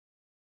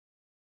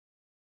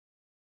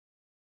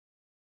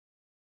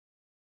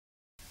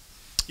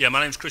Yeah, my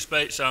name's Chris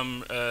Bates.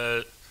 I'm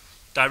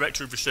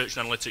Director of Research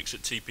and Analytics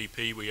at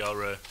TPP. We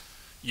are a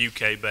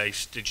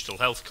UK-based digital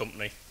health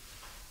company.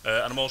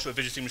 And I'm also a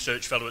visiting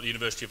research fellow at the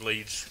University of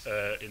Leeds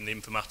in the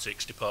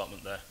informatics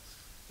department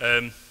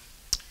there.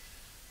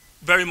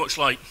 Very much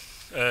like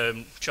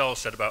Charles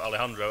said about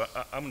Alejandro,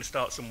 I'm going to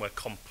start somewhere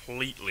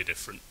completely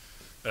different,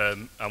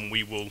 and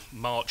we will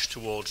march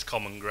towards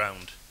common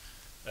ground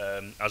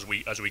as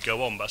we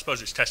go on. But I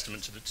suppose it's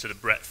testament to the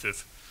breadth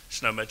of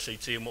SNOMED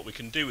CT and what we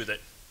can do with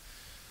it.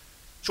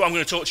 So what I'm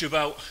going to talk to you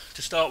about,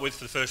 to start with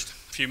for the first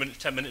few minutes,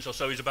 10 minutes or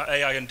so, is about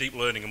AI and deep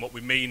learning and what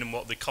we mean and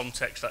what the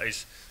context that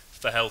is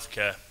for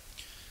healthcare.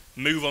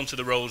 Move on to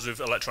the roles of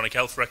electronic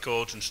health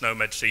records and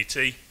SNOMED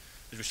CT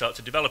as we start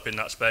to develop in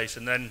that space,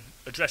 and then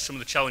address some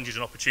of the challenges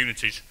and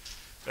opportunities,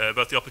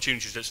 both the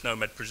opportunities that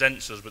SNOMED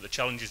presents us, but the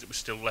challenges that we're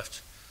still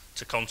left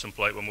to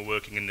contemplate when we're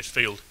working in this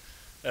field.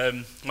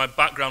 My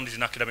background is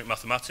in academic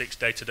mathematics.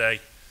 Day to day,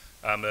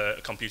 I'm a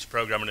computer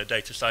programmer and a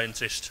data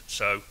scientist,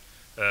 so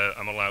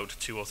I'm allowed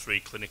 2 or 3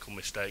 clinical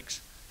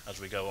mistakes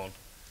as we go on.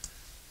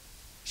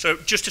 So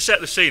just to set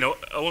the scene,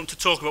 I want to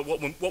talk about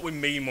what we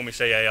mean when we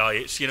say AI.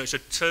 It's a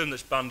term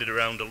that's bandied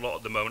around a lot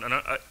at the moment, and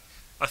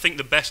I think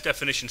the best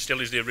definition still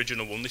is the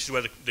original one. This is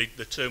where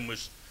the term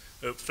was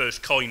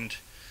first coined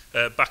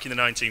back in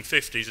the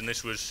 1950s, and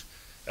this was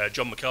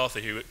John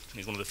McCarthy, who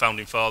is one of the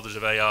founding fathers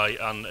of AI,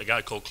 and a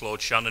guy called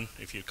Claude Shannon,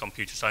 if you're a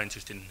computer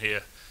scientist in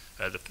here,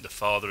 the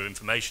father of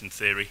information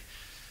theory.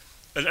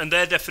 And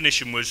their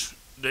definition was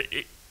that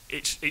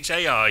it's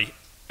AI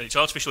and it's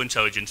artificial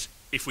intelligence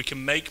if we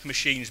can make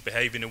machines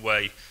behave in a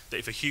way that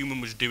if a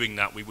human was doing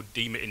that, we would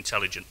deem it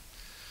intelligent.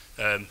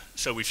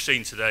 So we've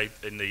seen today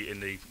in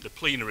the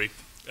plenary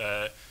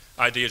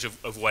ideas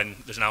of when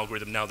there's an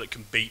algorithm now that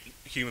can beat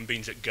human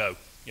beings at Go.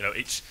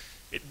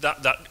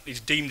 That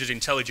is deemed as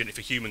intelligent if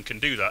a human can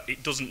do that.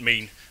 It doesn't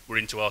mean we're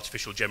into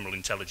artificial general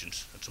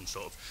intelligence and some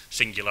sort of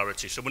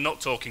singularity. So we're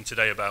not talking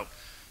today about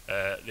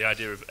the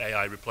idea of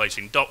AI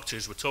replacing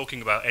doctors. We're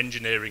talking about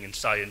engineering and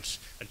science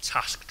and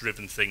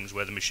task-driven things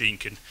where the machine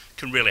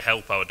can really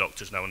help our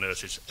doctors now, and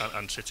nurses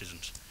and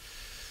citizens.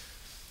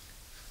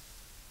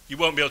 You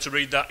won't be able to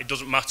read that, it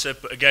doesn't matter,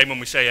 but again, when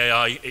we say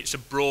AI, it's a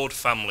broad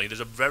family. There's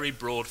a very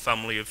broad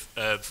family of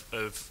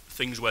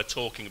things we're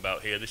talking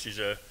about here. This is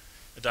a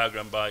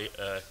diagram by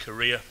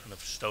Korea, and I've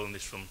stolen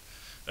this from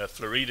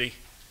Floridi.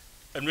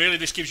 And really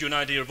this gives you an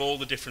idea of all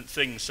the different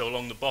things. So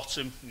along the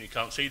bottom, you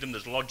can't see them,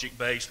 there's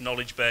logic-based,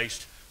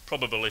 knowledge-based,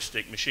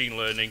 probabilistic, machine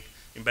learning,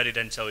 embedded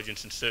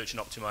intelligence, and search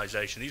and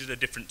optimization. These are the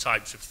different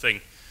types of thing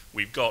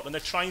we've got, and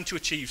they're trying to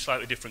achieve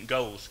slightly different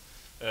goals,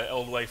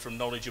 all the way from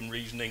knowledge and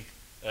reasoning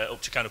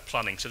up to kind of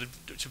planning. So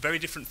it's a very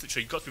different, so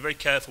you've got to be very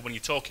careful when you're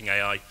talking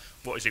AI,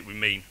 what is it we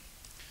mean.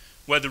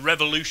 Where the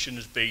revolution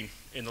has been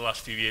in the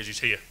last few years is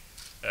here,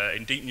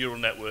 in deep neural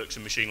networks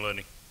and machine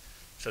learning.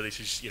 So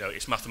this is,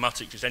 it's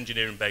mathematics, it's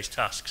engineering-based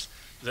tasks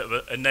that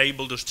have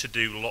enabled us to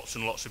do lots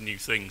and lots of new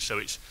things. So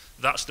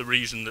that's the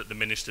reason that the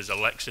Minister's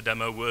Alexa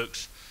demo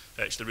works.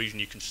 It's the reason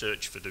you can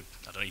search for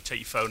you take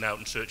your phone out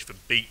and search for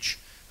beach,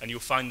 and you'll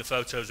find the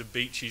photos of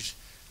beaches,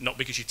 not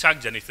because you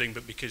tagged anything,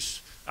 but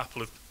because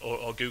Apple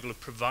or Google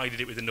have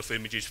provided it with enough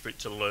images for it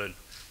to learn.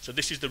 So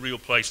this is the real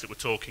place that we're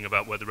talking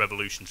about where the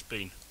revolution's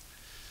been.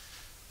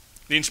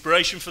 The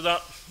inspiration for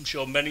that, I'm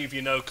sure many of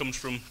you know, comes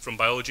from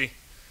biology,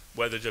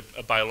 where there's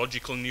a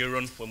biological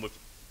neuron. When we're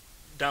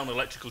down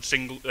electrical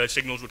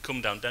signals would come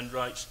down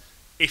dendrites.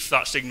 If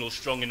that signal's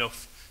strong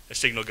enough, a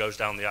signal goes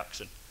down the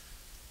axon.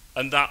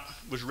 And that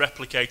was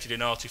replicated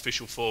in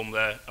artificial form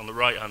there on the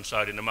right-hand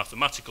side in a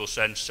mathematical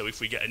sense. So if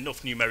we get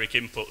enough numeric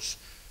inputs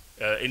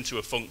into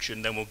a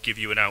function, then we'll give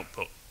you an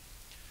output.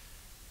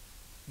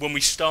 When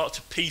we start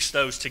to piece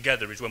those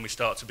together is when we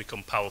start to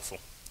become powerful.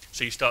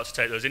 So you start to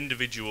take those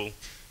individual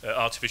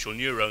artificial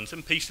neurons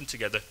and piece them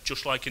together,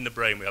 just like in the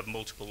brain. We have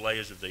multiple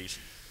layers of these.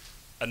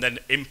 And then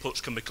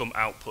inputs can become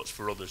outputs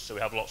for others. So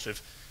we have lots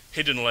of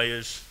hidden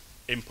layers,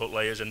 input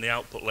layers, and the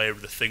output layer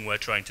of the thing we're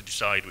trying to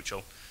decide, which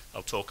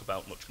I'll talk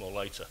about much more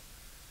later.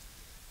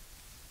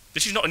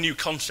 This is not a new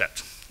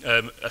concept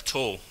at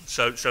all.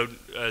 So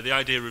the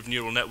idea of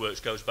neural networks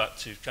goes back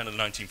to kind of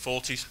the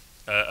 1940s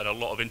and a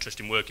lot of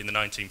interesting work in the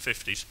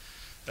 1950s,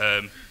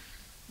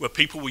 where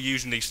people were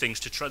using these things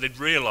to try. They'd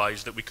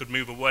realised that we could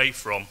move away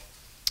from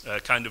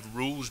kind of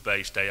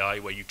rules-based AI,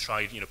 where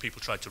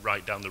people tried to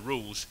write down the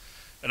rules,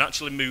 and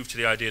actually move to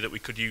the idea that we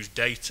could use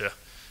data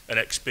and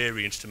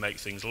experience to make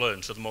things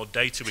learn. So the more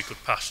data we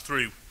could pass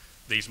through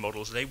these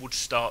models, they would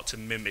start to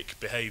mimic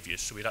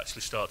behaviours, so we'd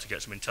actually start to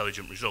get some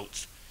intelligent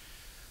results.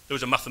 There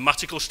was a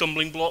mathematical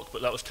stumbling block,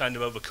 but that was kind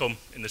of overcome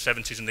in the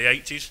 70s and the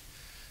 80s.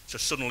 So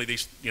suddenly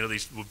these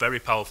were very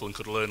powerful and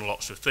could learn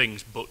lots of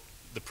things, but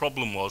the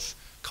problem was,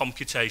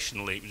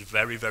 computationally, it was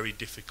very, very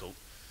difficult,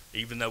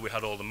 even though we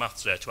had all the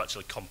maths there, to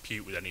actually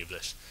compute with any of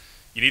this.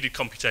 You needed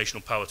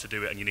computational power to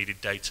do it, and you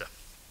needed data.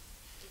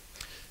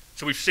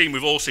 So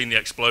we've all seen the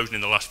explosion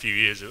in the last few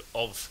years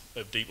of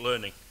deep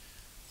learning.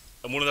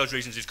 And one of those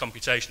reasons is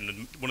computation,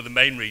 and one of the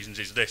main reasons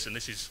is this, and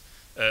this is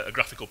a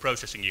graphical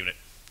processing unit.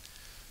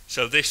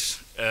 So this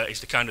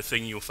is the kind of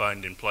thing you'll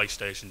find in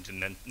PlayStations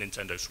and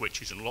Nintendo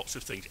Switches and lots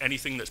of things.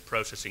 Anything that's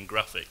processing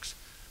graphics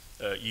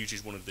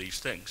uses one of these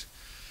things.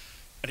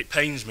 And it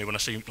pains me when I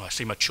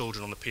see my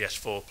children on the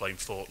PS4 playing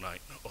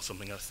Fortnite or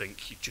something. I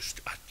think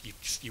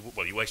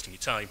well, you're wasting your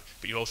time,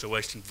 but you're also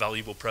wasting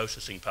valuable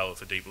processing power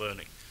for deep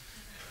learning.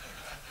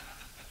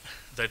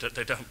 They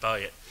don't buy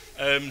it.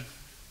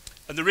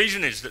 And the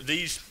reason is that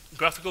these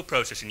graphical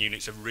processing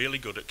units are really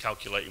good at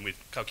calculating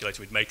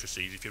with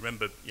matrices. If you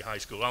remember your high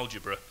school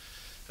algebra,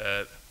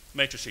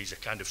 matrices are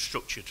kind of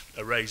structured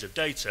arrays of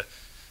data,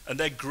 and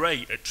they're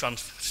great at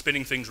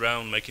spinning things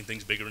around, making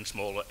things bigger and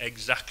smaller,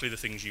 exactly the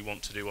things you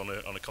want to do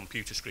on a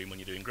computer screen when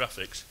you're doing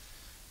graphics.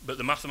 But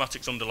the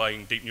mathematics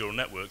underlying deep neural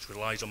networks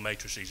relies on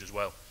matrices as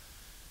well.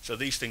 So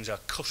these things are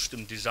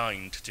custom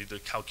designed to do the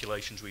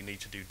calculations we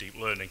need to do deep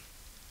learning.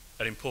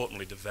 And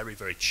importantly, they're very,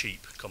 very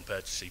cheap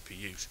compared to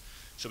CPUs.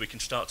 So we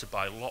can start to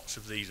buy lots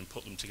of these and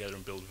put them together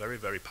and build very,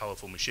 very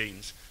powerful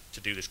machines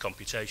to do this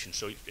computation.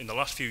 So in the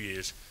last few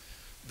years,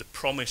 the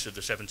promise of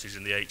the 70s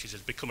and the 80s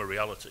has become a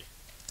reality.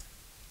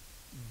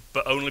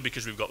 But only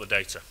because we've got the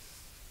data.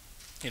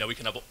 You know, we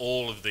can have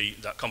all of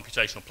that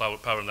computational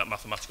power and that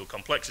mathematical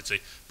complexity,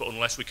 but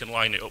unless we can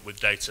line it up with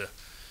data,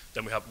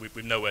 then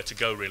we've nowhere to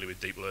go really with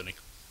deep learning.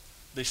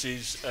 This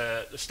is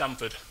the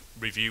Stanford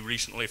review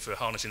recently for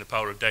harnessing the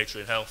power of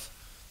data in health.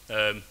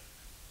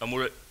 And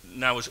we're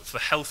now, for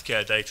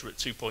healthcare data, at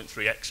 2.3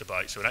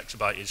 exabytes. So an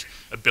exabyte is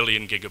 1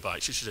 billion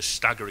gigabytes. This is a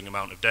staggering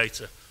amount of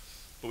data.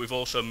 But we've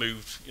also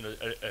moved, you know,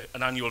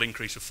 an annual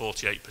increase of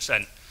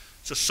 48%.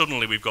 So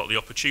suddenly we've got the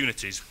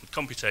opportunities with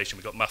computation,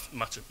 we've got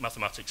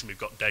mathematics, and we've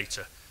got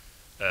data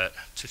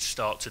to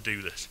start to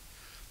do this.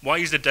 Why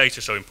is the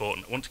data so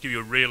important? I want to give you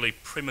a really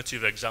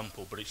primitive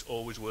example, but it's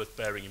always worth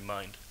bearing in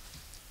mind.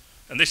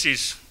 And this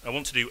is, I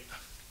want to do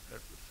a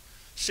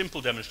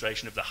simple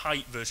demonstration of the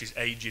height versus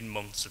age in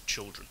months of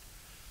children.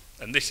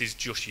 And this is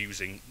just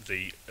using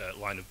the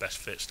line of best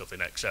fit stuff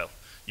in Excel.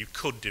 You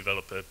could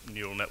develop a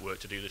neural network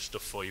to do this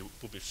stuff for you, it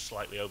would be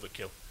slightly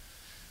overkill.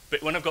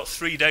 But when I've got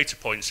 3 data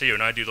points here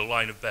and I do the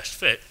line of best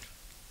fit,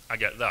 I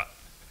get that,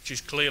 which is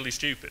clearly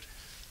stupid.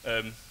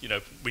 You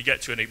know, we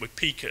get to we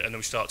peak it and then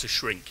we start to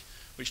shrink,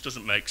 which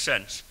doesn't make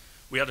sense.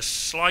 We had a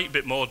slight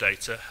bit more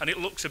data and it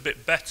looks a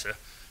bit better,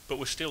 but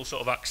we're still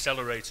sort of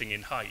accelerating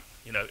in height.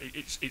 You know,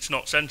 it's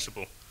not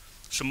sensible.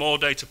 Some more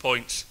data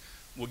points,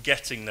 we're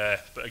getting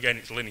there, but again,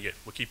 it's linear.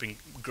 We're keeping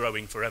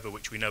growing forever,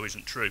 which we know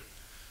isn't true.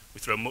 We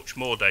throw much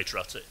more data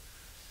at it,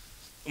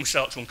 and we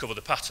start to uncover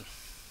the pattern.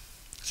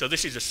 So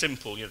this is a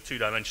simple, you know,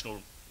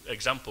 2-dimensional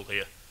example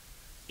here.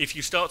 If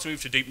you start to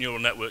move to deep neural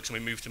networks and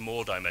we move to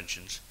more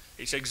dimensions,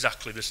 it's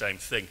exactly the same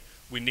thing.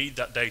 We need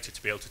that data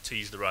to be able to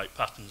tease the right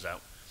patterns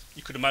out.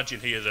 You could imagine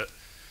here that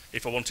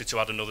if I wanted to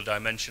add another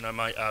dimension, I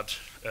might add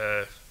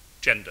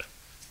gender.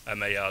 I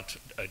may add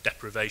a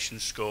deprivation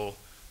score.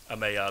 I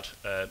may add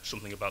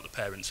something about the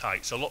parent's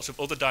height. So lots of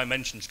other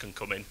dimensions can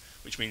come in,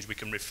 which means we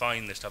can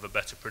refine this to have a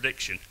better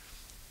prediction.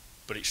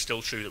 But it's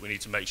still true that we need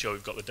to make sure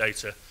we've got the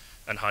data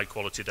and high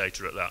quality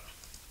data at that.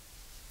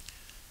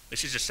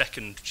 This is a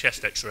second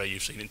chest x-ray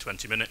you've seen in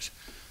 20 minutes,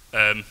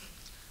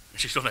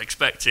 which is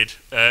unexpected.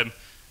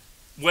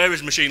 Where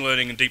has machine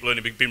learning and deep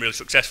learning been really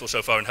successful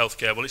so far in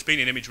healthcare? Well, it's been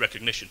in image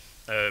recognition.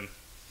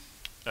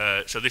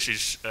 So this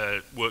is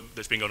work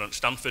that's been going on at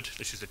Stanford.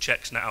 This is the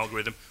CheckSNet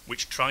algorithm,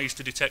 which tries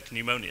to detect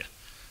pneumonia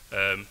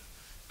and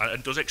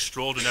does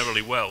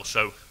extraordinarily well.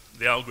 So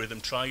the algorithm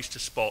tries to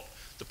spot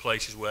the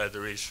places where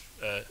there is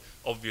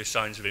obvious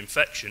signs of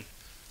infection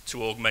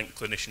to augment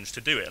clinicians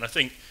to do it. And I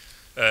think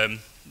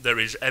there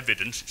is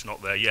evidence, it's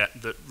not there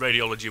yet, that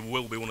radiology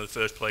will be one of the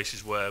first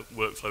places where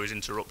workflow is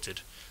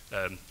interrupted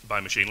by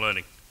machine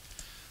learning.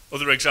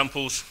 Other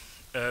examples,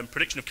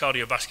 prediction of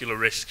cardiovascular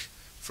risk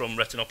from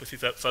retinopathy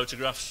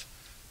photographs,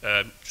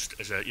 just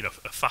as a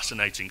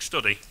fascinating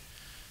study.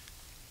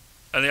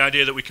 And the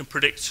idea that we can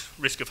predict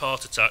risk of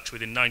heart attacks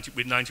with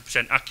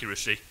 90%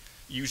 accuracy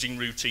using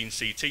routine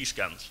CT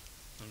scans.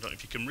 I don't know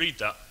if you can read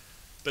that,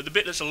 but the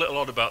bit that's a little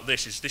odd about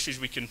this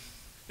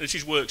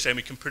is work saying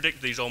we can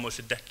predict these almost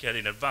a decade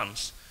in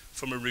advance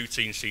from a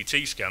routine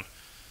CT scan.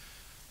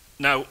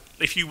 Now,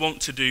 if you want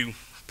to do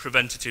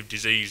preventative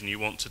disease and you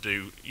want to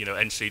do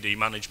NCD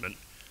management,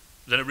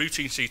 then a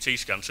routine CT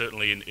scan,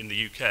 certainly in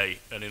the UK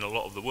and in a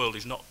lot of the world,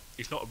 is not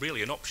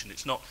really an option.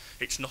 It's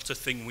not a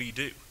thing we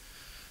do.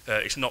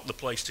 It's not the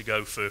place to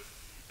go for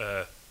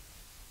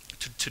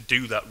to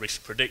do that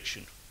risk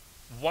prediction.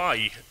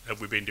 Why have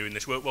we been doing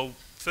this work? Well,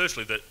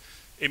 firstly, that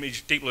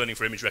deep learning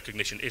for image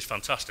recognition is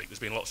fantastic. There's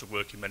been lots of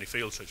work in many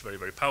fields, so it's very,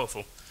 very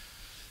powerful.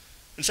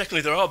 And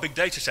secondly, there are big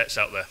data sets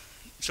out there.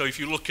 So if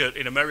you look at,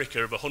 in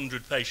America, of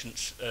 100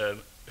 patients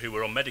who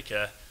were on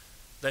Medicare,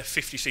 they're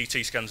 50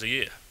 CT scans a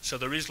year. So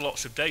there is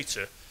lots of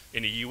data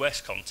in a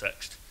US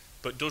context,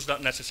 but does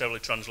that necessarily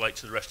translate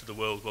to the rest of the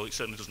world? Well, it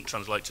certainly doesn't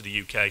translate to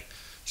the UK.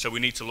 So we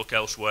need to look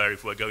elsewhere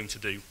if we're going to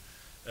do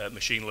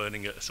machine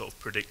learning at a sort of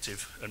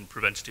predictive and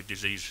preventative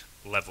disease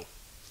level.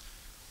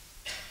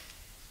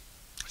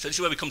 So this is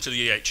where we come to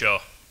the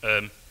EHR.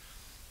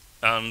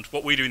 And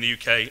what we do in the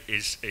UK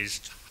is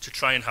to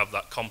try and have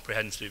that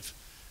comprehensive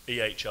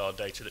EHR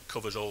data that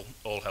covers all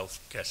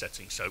healthcare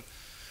settings. So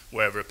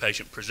wherever a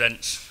patient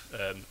presents,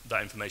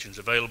 that information is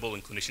available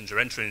and clinicians are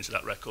entering into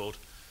that record,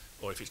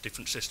 or if it's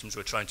different systems,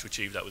 we're trying to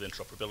achieve that with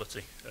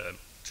interoperability,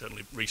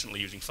 certainly recently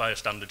using FHIR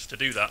standards to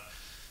do that,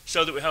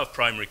 so that we have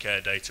primary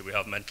care data, we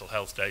have mental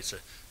health data,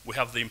 we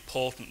have the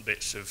important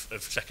bits of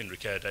secondary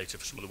care data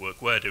for some of the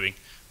work we're doing,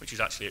 which is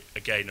actually,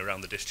 again,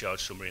 around the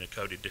discharge summary and a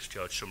coded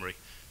discharge summary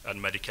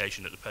and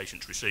medication that the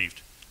patient's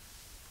received.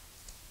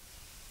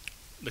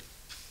 The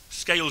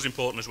scale is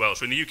important as well.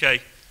 So in the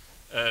UK,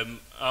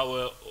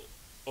 our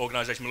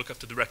organisation will look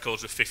after the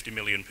records of 50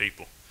 million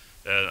people.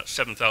 That's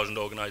 7,000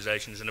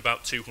 organisations and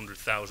about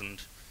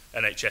 200,000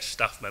 NHS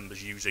staff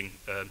members using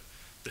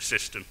the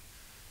system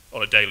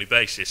on a daily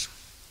basis.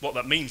 What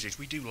that means is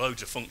we do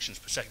loads of functions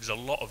per second. There's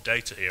a lot of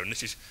data here, and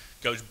this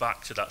goes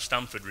back to that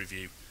Stanford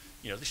review.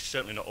 You know, this is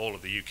certainly not all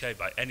of the UK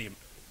by any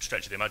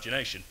stretch of the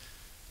imagination,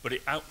 but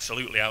it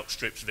absolutely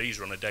outstrips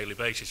Visa on a daily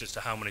basis as to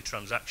how many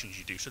transactions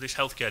you do. So this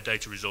healthcare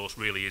data resource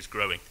really is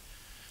growing.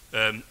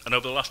 And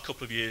over the last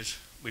couple of years,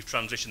 we've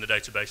transitioned the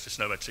database to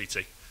SNOMED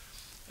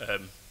CT.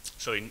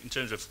 So in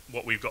terms of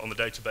what we've got on the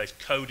database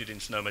coded in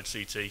SNOMED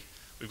CT,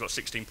 we've got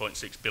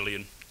 16.6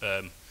 billion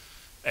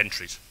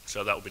entries.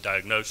 So that will be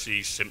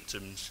diagnoses,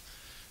 symptoms,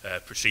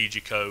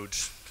 procedure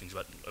codes, things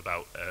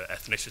about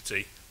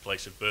ethnicity,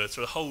 place of birth,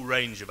 so a whole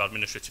range of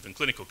administrative and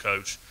clinical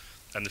codes,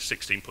 and the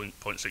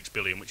 16.6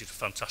 billion, which is a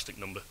fantastic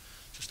number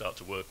to start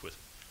to work with.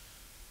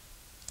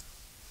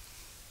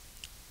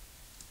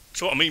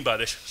 So what I mean by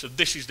this, so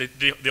this is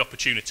the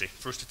opportunity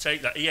for us to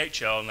take that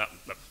EHR and that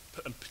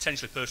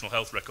potentially personal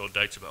health record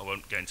data, but I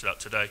won't get into that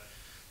today,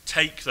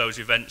 take those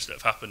events that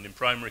have happened in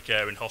primary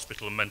care, in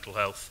hospital and mental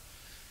health,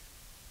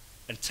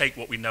 and take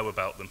what we know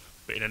about them,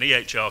 but in an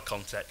EHR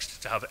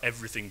context, to have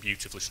everything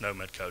beautifully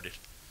SNOMED coded.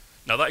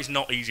 Now that is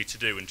not easy to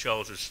do, and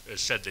Charles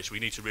has said this, we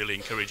need to really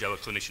encourage our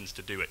clinicians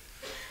to do it.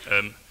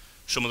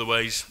 Some of the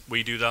ways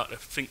we do that,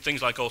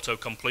 things like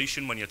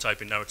auto-completion when you're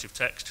typing narrative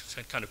text,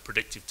 kind of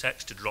predictive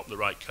text to drop the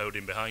right code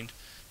in behind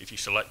if you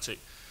select it.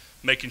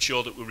 Making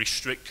sure that we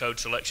restrict code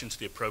selection to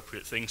the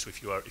appropriate thing, so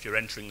if you're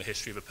entering the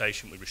history of a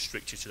patient, we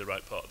restrict you to the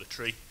right part of the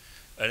tree.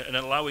 And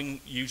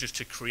allowing users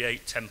to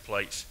create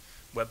templates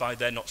whereby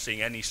they're not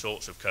seeing any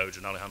sorts of codes,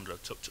 and Alejandro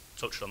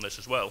touched on this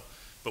as well,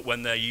 but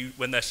when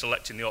they're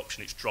selecting the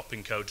option, it's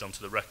dropping codes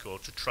onto the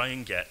record to try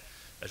and get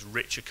as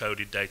rich a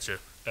coded data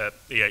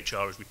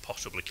EHR as we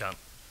possibly can.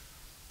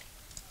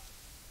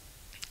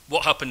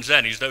 What happens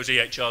then is those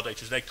EHR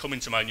data, they come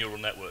into my neural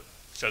network.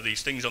 So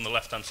these things on the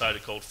left-hand side are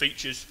called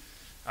features.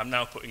 I'm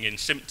now putting in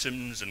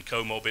symptoms and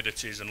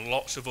comorbidities and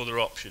lots of other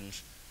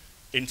options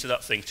into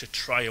that thing to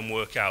try and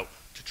work out,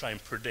 to try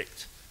and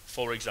predict,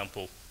 for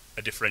example,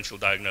 a differential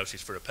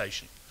diagnosis for a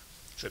patient.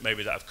 So it may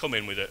be that I've come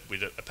in with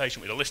a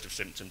patient with a list of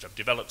symptoms, I've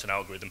developed an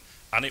algorithm,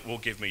 and it will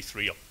give me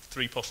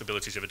three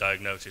possibilities of a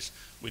diagnosis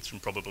with some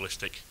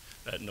probabilistic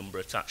number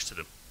attached to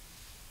them.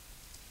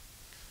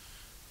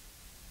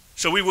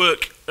 So we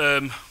work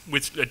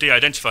with a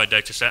de-identified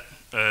data set.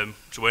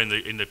 So we're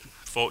in the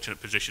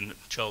fortunate position that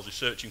Charles is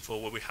searching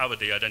for, where we have a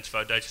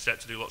de-identified data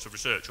set to do lots of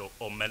research,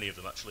 or many of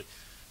them actually,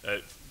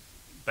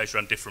 based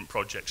around different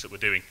projects that we're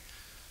doing.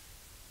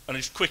 And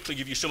I'll just quickly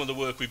give you some of the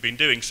work we've been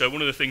doing. So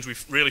one of the things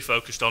we've really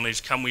focused on is,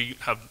 can we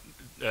have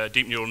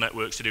deep neural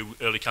networks to do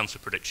early cancer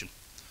prediction?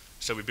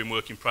 So we've been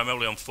working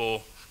primarily on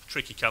 4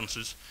 tricky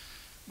cancers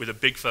with a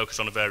big focus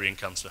on ovarian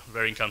cancer.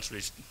 Ovarian cancer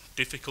is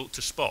difficult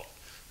to spot.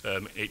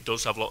 It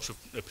does have lots of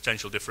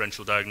potential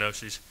differential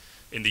diagnoses.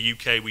 In the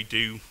UK, we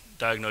do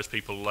diagnose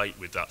people late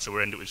with that. So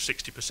we're ending up with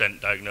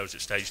 60% diagnosed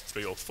at stage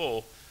 3 or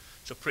 4.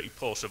 So pretty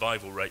poor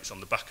survival rates on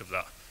the back of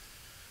that.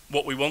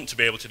 What we want to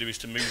be able to do is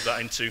to move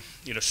that into,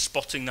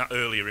 spotting that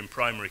earlier in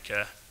primary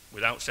care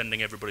without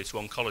sending everybody to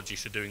oncology,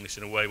 so doing this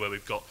in a way where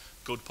we've got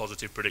good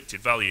positive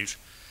predicted values,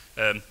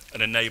 and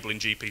enabling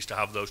GPs to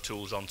have those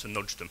tools on to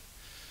nudge them.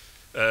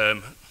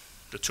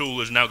 The tool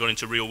has now gone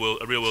into a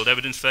real-world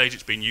evidence phase.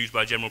 It's been used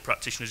by general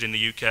practitioners in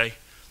the UK.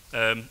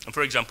 And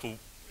for example,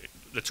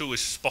 the tool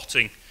is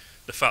spotting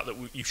the fact that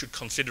you should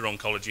consider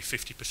oncology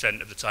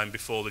 50% of the time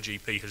before the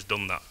GP has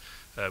done that,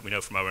 we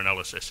know from our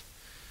analysis.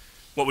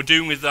 What we're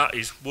doing with that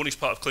is, one is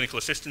part of clinical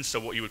assistance, so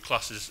what you would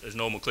class as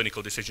normal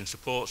clinical decision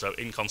support, so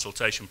in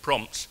consultation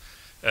prompts.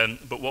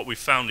 But what we've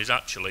found is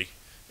actually,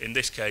 in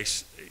this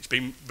case, it's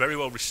been very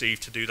well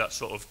received to do that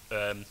sort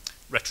of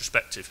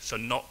retrospective, so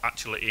not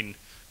actually in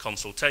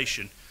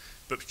consultation,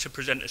 but to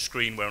present a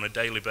screen where on a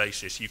daily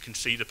basis you can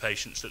see the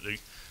patients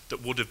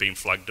that would have been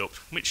flagged up,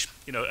 which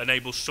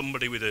enables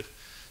somebody with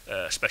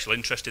a special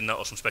interest in that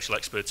or some special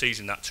expertise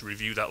in that to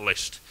review that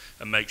list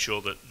and make sure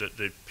that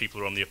the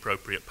people are on the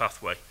appropriate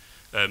pathway.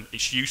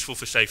 It's useful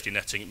for safety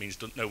netting. It means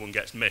that no one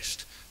gets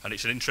missed, and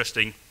it's an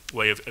interesting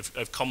way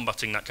of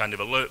combating that kind of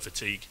alert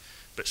fatigue,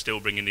 but still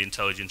bringing the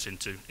intelligence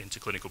into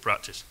clinical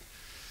practice.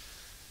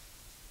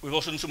 We've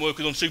also done some work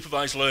with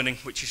unsupervised learning,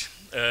 which is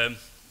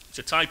it's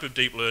a type of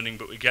deep learning,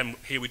 but again,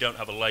 here we don't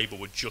have a label.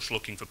 We're just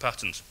looking for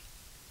patterns.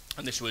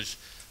 And this was,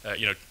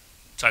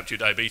 type 2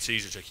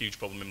 diabetes. It's a huge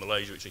problem in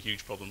Malaysia. It's a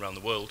huge problem around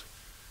the world.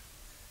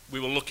 we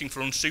were looking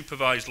for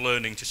unsupervised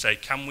learning to say,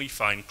 can we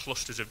find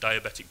clusters of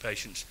diabetic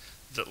patients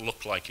that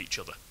look like each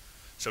other?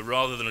 So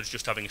rather than us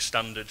just having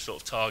standard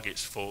sort of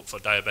targets for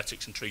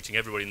diabetics and treating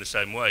everybody in the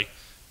same way,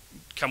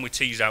 can we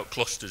tease out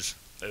clusters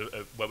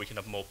where we can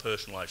have more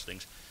personalised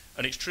things?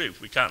 And it's true,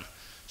 we can.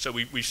 So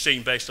we've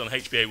seen, based on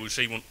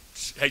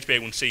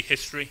HbA1c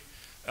history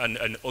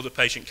and other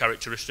patient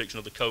characteristics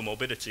and other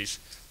comorbidities,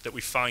 that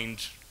we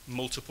find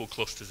multiple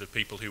clusters of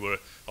people who are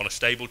on a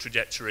stable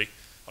trajectory,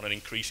 on an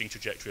increasing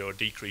trajectory or a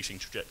decreasing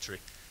trajectory.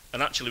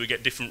 And actually we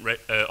get different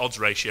odds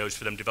ratios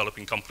for them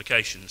developing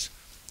complications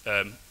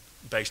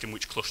based on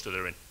which cluster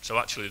they're in. So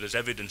actually there's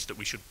evidence that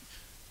we should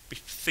be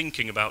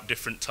thinking about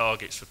different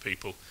targets for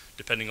people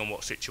depending on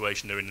what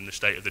situation they're in the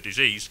state of the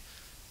disease,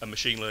 and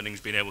machine learning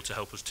has been able to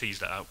help us tease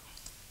that out.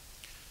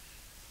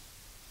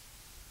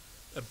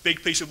 A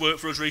big piece of work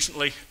for us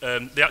recently,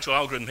 the actual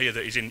algorithm here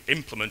that is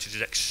implemented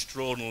is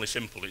extraordinarily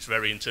simple. It's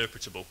very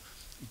interpretable,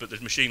 but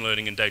there's machine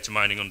learning and data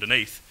mining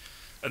underneath.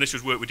 And this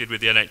was work we did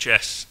with the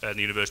NHS and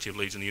the University of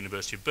Leeds and the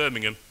University of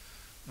Birmingham,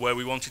 where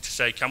we wanted to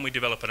say, can we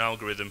develop an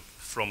algorithm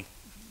from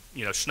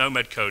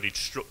SNOMED coded,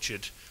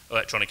 structured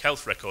electronic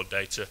health record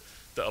data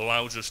that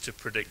allows us to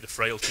predict the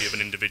frailty of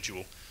an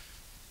individual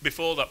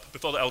before the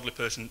elderly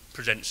person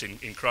presents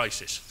in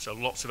crisis. So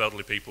lots of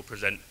elderly people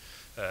present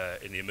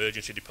in the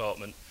emergency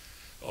department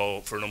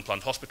or for an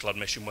unplanned hospital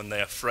admission when they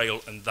are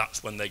frail, and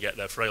that's when they get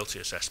their frailty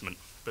assessment.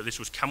 But this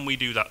was, can we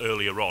do that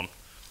earlier on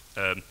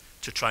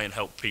to try and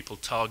help people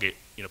target,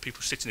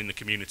 people sitting in the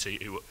community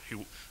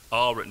who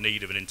are at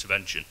need of an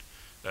intervention,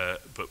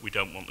 but we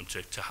don't want them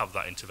to have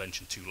that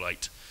intervention too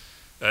late.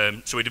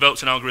 So we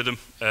developed an algorithm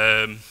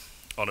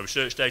on a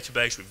research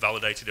database. We've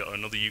validated it on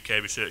another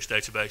UK research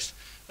database,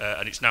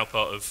 and it's now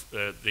part of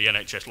the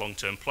NHS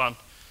long-term plan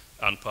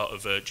and part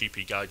of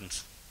GP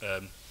guidance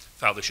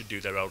for how they should do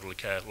their elderly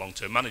care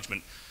long-term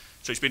management.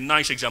 So it's been a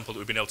nice example that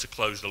we've been able to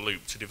close the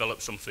loop, to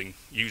develop something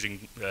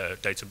using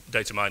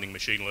data mining,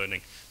 machine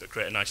learning, that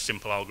create a nice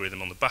simple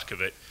algorithm on the back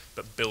of it,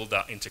 but build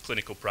that into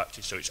clinical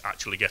practice so it's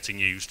actually getting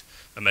used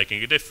and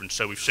making a difference.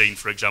 So we've seen,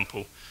 for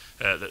example,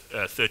 that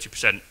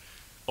 30%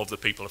 of the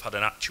people have had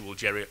an actual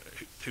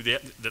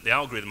that the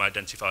algorithm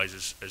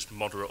identifies as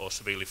moderate or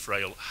severely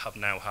frail have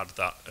now had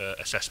that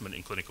assessment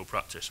in clinical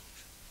practice.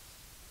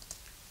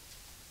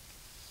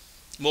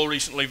 More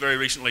recently, very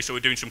recently, so we're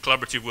doing some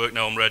collaborative work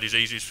now on rare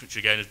diseases, which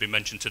again has been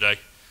mentioned today.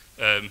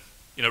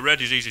 Rare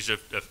diseases are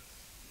a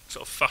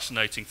sort of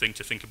fascinating thing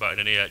to think about in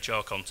an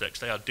EHR context.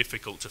 They are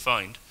difficult to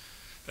find,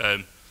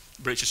 but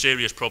it's a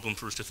serious problem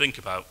for us to think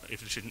about.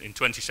 If it's in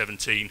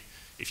 2017,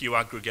 if you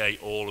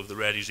aggregate all of the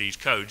rare disease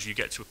codes, you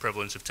get to a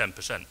prevalence of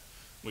 10%,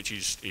 which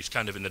is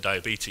kind of in the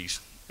diabetes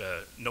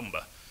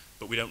number,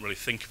 but we don't really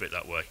think of it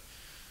that way.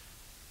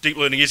 Deep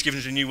learning is giving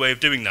us a new way of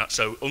doing that,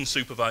 so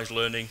unsupervised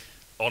learning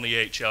on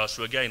EHR,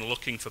 so again,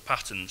 looking for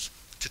patterns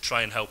to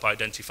try and help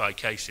identify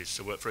cases.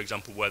 So, for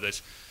example, where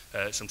there's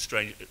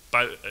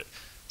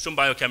some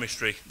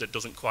biochemistry that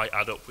doesn't quite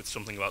add up with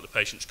something about the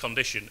patient's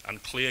condition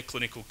and clear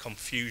clinical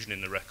confusion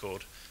in the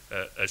record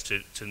as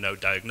to no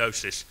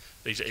diagnosis,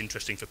 these are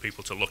interesting for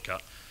people to look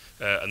at,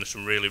 and there's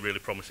some really, really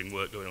promising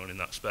work going on in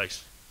that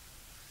space.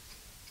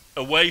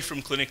 Away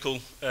from clinical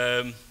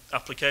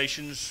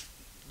applications,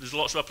 there's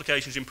lots of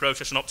applications in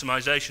process and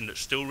optimization that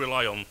still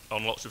rely on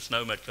lots of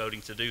SNOMED coding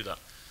to do that.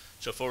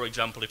 So for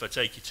example, if I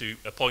take you to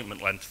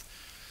appointment length,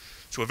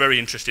 so we're very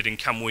interested in,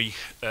 can we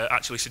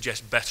actually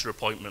suggest better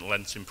appointment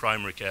lengths in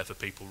primary care for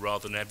people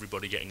rather than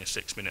everybody getting a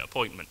 6-minute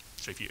appointment.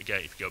 So if you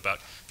go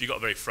back, if you've got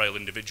a very frail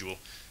individual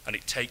and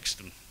it takes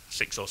them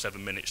 6 or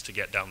 7 minutes to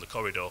get down the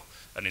corridor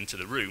and into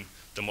the room,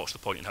 then what's the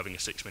point in having a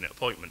 6-minute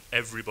appointment?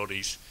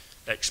 Everybody's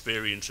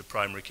experience of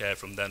primary care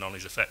from then on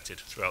is affected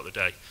throughout the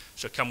day.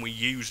 So can we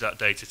use that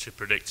data to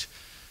predict,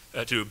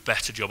 do a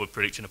better job of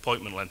predicting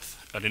appointment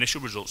length? And initial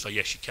results are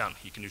yes, you can.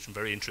 You can do some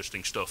very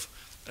interesting stuff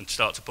and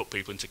start to put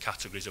people into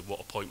categories of what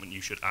appointment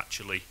you should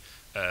actually,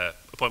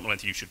 appointment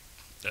length you should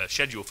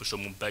schedule for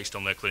someone based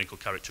on their clinical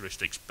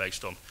characteristics,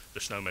 based on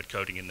the SNOMED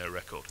coding in their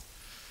record.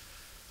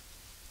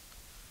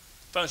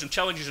 Found some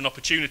challenges and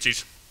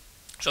opportunities.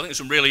 So I think there's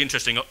some really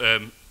interesting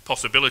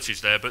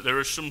possibilities there, but there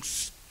are some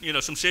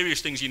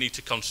serious things you need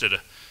to consider.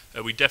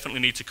 We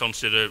definitely need to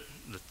consider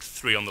the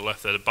 3 on the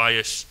left there: the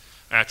bias,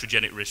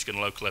 iatrogenic risk, and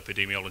local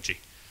epidemiology.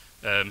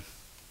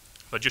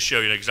 If I just show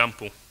you an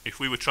example,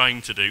 if we were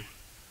trying to do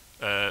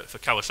for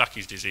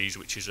Kawasaki's disease,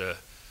 which is a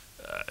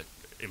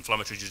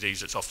inflammatory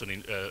disease that's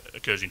often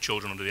occurs in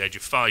children under the age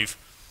of 5,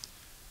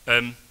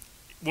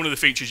 one of the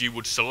features you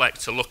would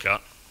select to look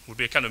at would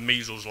be a kind of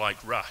measles-like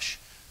rash,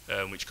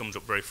 which comes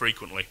up very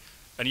frequently.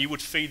 And you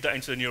would feed that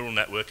into the neural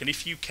network, and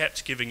if you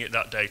kept giving it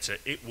that data,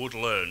 it would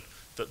learn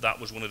that that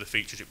was one of the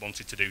features it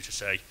wanted to do to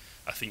say,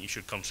 I think you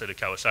should consider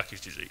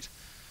Kawasaki's disease.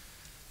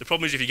 The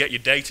problem is if you get your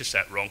data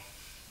set wrong,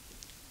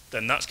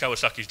 then that's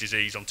Kawasaki's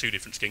disease on 2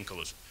 different skin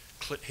colours.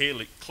 Here,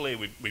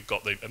 we've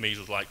got a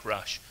measles-like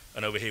rash,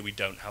 and over here we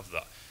don't have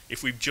that.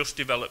 If we've just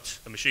developed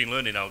a machine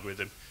learning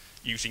algorithm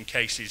using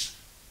cases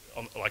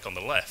like on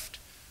the left,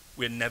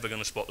 we're never going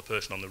to spot the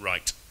person on the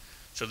right.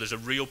 So there's a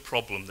real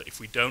problem that if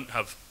we don't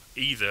have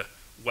either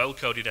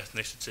well-coded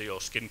ethnicity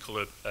or skin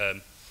colour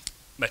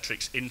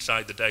metrics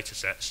inside the data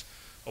sets,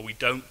 or we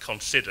don't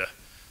consider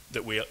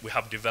that we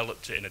have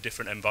developed it in a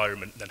different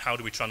environment, then how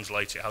do we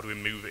translate it? How do we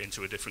move it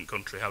into a different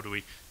country? How do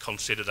we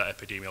consider that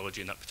epidemiology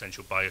and that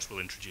potential bias we'll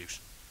introduce?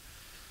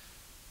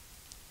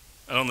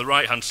 And on the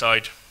right-hand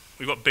side,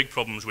 we've got big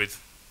problems with,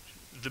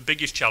 the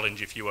biggest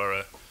challenge if you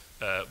are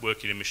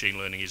working in machine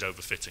learning is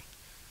overfitting.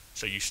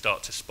 So you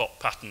start to spot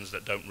patterns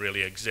that don't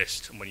really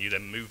exist, and when you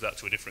then move that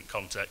to a different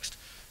context,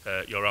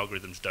 your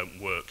algorithms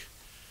don't work.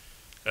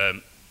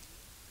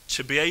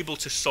 To be able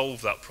to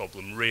solve that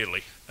problem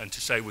really, and to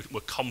say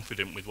we're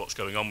confident with what's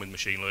going on with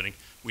machine learning,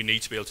 we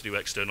need to be able to do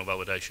external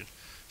validation.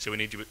 So we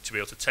need to be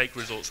able to take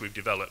results we've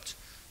developed,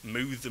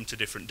 move them to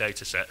different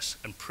data sets,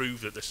 and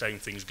prove that the same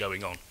thing's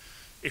going on.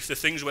 If the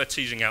things we're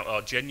teasing out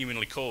are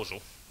genuinely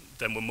causal,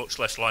 then we're much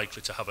less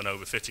likely to have an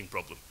overfitting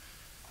problem.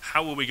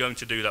 How are we going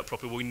to do that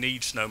properly? We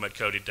need SNOMED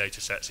coded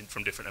data sets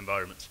from different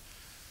environments.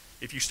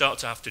 If you start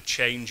to have to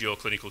change your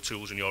clinical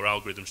tools and your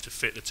algorithms to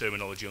fit the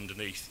terminology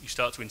underneath, you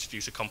start to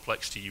introduce a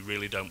complexity you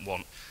really don't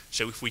want.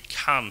 So if we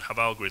can have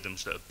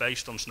algorithms that are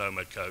based on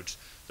SNOMED codes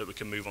that we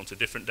can move on to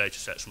different data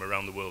sets from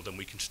around the world, then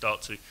we can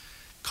start to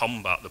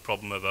combat the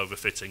problem of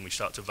overfitting. We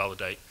start to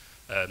validate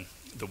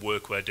the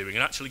work we're doing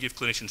and actually give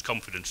clinicians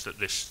confidence that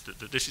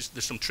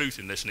there's some truth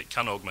in this and it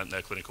can augment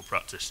their clinical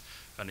practice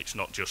and it's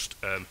not just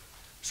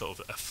sort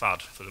of a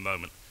fad for the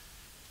moment.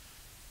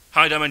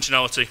 High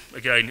dimensionality,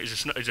 again,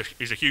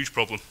 is a huge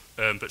problem,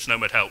 but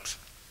SNOMED helps.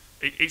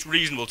 It's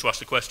reasonable to ask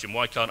the question,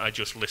 why can't I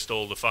just list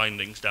all the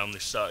findings down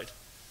this side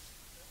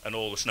and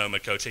all the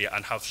SNOMED codes here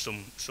and have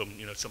some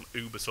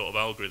uber sort of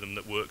algorithm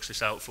that works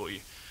this out for you?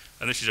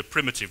 And this is a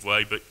primitive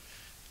way, but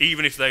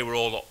even if they were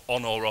all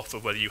on or off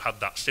of whether you had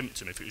that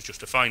symptom, if it was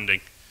just a finding,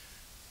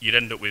 you'd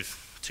end up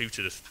with 2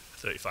 to the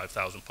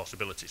 35,000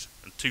 possibilities,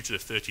 and 2 to the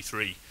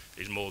 33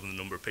 is more than the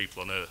number of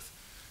people on Earth.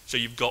 So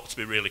you've got to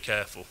be really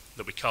careful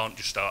that we can't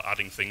just start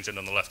adding things in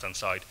on the left-hand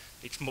side.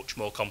 It's much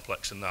more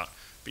complex than that,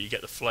 but you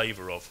get the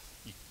flavour of,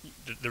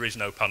 there is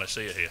no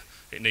panacea here.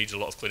 It needs a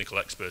lot of clinical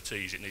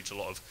expertise, it needs a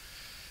lot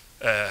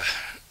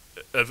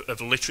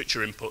of literature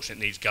inputs,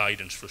 and it needs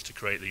guidance for us to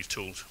create these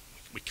tools.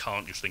 We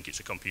can't just think it's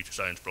a computer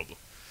science problem.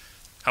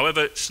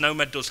 However,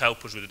 SNOMED does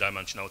help us with the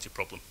dimensionality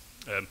problem.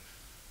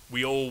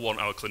 We all want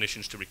our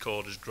clinicians to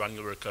record as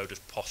granular a code as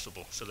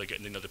possible, so they're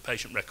getting, the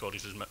patient record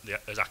is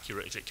as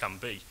accurate as it can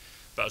be.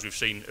 But as we've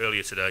seen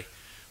earlier today,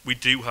 we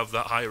do have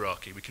that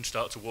hierarchy. We can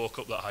start to walk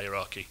up that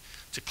hierarchy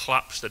to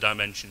collapse the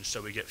dimensions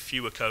so we get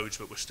fewer codes,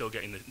 but we're still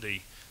getting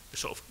the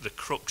sort of the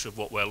crux of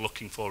what we're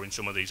looking for in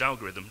some of these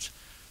algorithms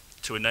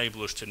to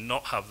enable us to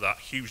not have that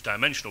huge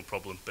dimensional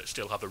problem, but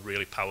still have a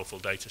really powerful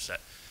data set.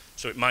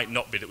 So it might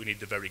not be that we need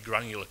the very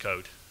granular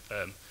code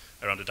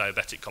around a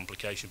diabetic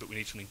complication, but we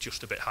need something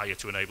just a bit higher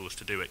to enable us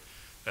to do it.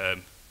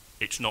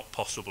 It's not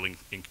possible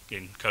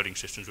in coding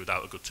systems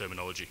without a good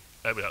terminology,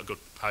 without a good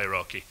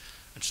hierarchy,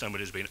 and SNOMED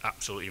has been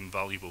absolutely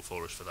invaluable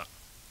for us for that.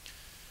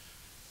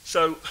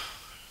 So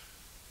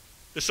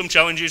there's some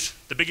challenges.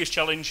 The biggest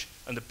challenge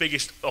and the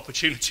biggest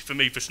opportunity for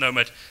me for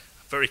SNOMED,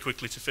 very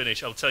quickly to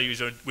finish, I'll tell you,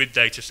 is with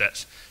data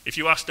sets. If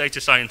you ask data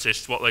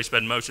scientists what they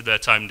spend most of their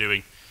time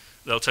doing,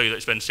 they'll tell you they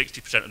spend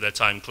 60% of their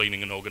time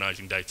cleaning and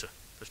organising data.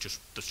 That's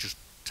just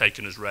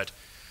taken as read.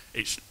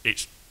 It's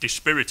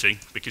dispiriting,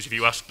 because if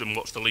you ask them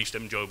what's the least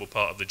enjoyable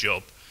part of the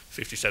job,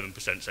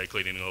 57% say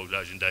cleaning and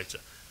organising data.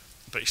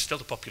 But it's still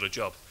a popular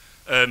job.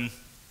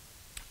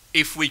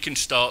 If we can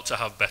start to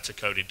have better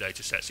coded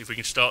data sets, if we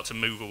can start to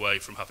move away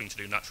from having to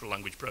do natural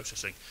language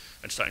processing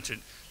and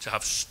starting to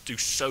do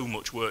so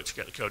much work to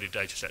get the coded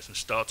data sets and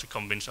start to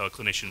convince our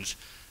clinicians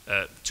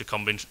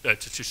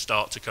to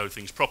start to code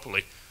things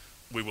properly,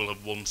 we will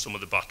have won some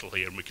of the battle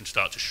here, and we can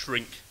start to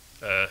shrink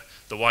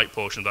the white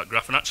portion of that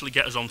graph and actually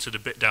get us onto the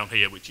bit down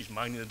here, which is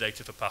mining the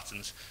data for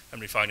patterns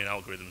and refining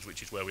algorithms,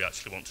 which is where we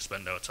actually want to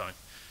spend our time.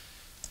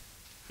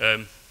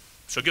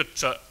 So good.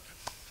 So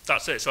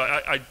that's it. So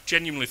I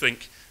genuinely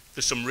think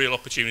there's some real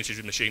opportunities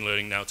with machine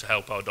learning now to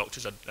help our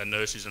doctors and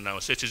nurses and our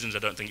citizens. I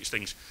don't think it's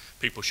things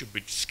people should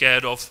be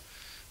scared of,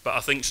 but I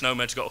think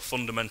SNOMED's got a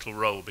fundamental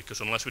role,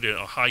 because unless we do it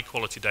on high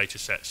quality data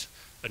sets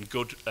and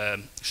good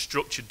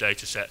structured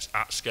data sets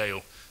at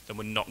scale, then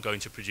we're not going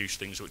to produce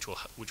things which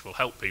will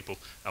help people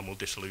and will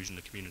disillusion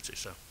the community.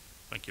 So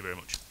thank you very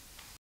much.